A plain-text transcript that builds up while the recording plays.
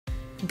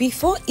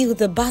Before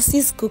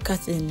Ildebasi's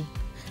Kukatin,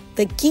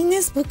 the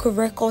Guinness Book of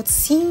Records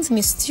seemed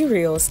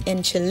mysterious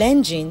and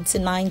challenging to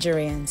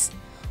Nigerians.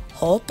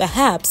 Or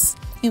perhaps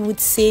we would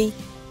say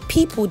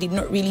people did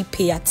not really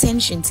pay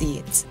attention to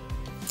it.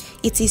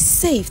 It is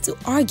safe to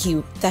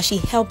argue that she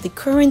helped the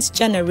current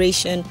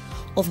generation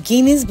of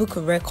Guinness Book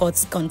of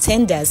Records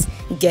contenders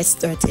get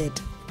started.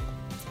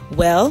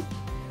 Well,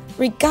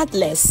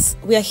 regardless,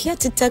 we are here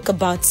to talk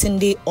about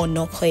Tunde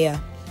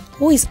Onakoya,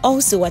 who is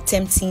also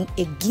attempting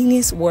a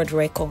Guinness World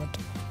Record.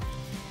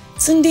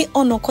 Tunde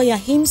Onakoya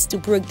aims to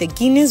break the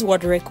Guinness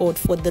World Record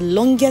for the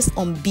longest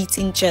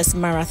unbeaten chess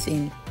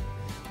marathon,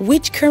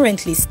 which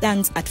currently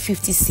stands at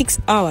 56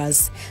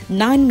 hours,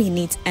 9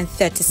 minutes and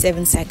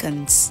 37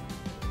 seconds.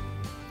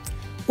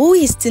 Who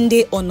is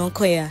Tunde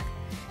Onakoya?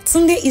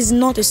 Tunde is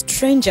not a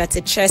stranger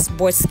to chess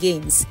board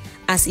games,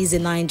 as he is a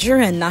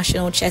Nigerian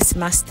national chess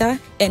master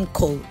and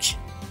coach.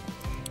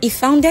 He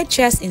founded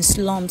Chess in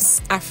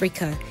Slums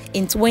Africa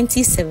in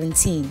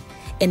 2017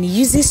 and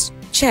uses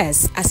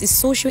chess as a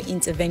social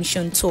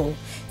intervention tool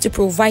to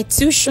provide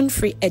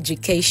tuition-free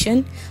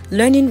education,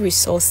 learning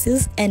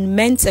resources, and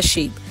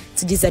mentorship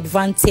to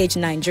disadvantaged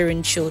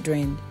Nigerian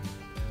children.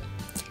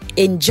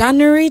 In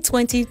January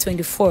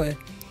 2024,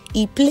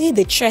 he played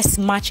the chess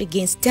match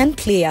against 10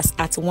 players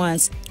at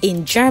once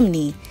in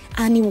Germany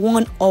and he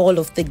won all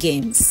of the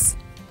games.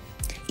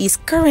 He's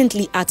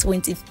currently at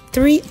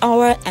 23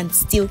 hours and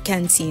still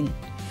counting.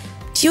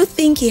 Do you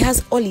think he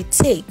has all it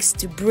takes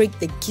to break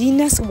the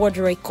Guinness World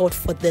Record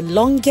for the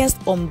longest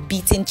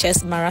unbeaten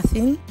chess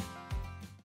marathon?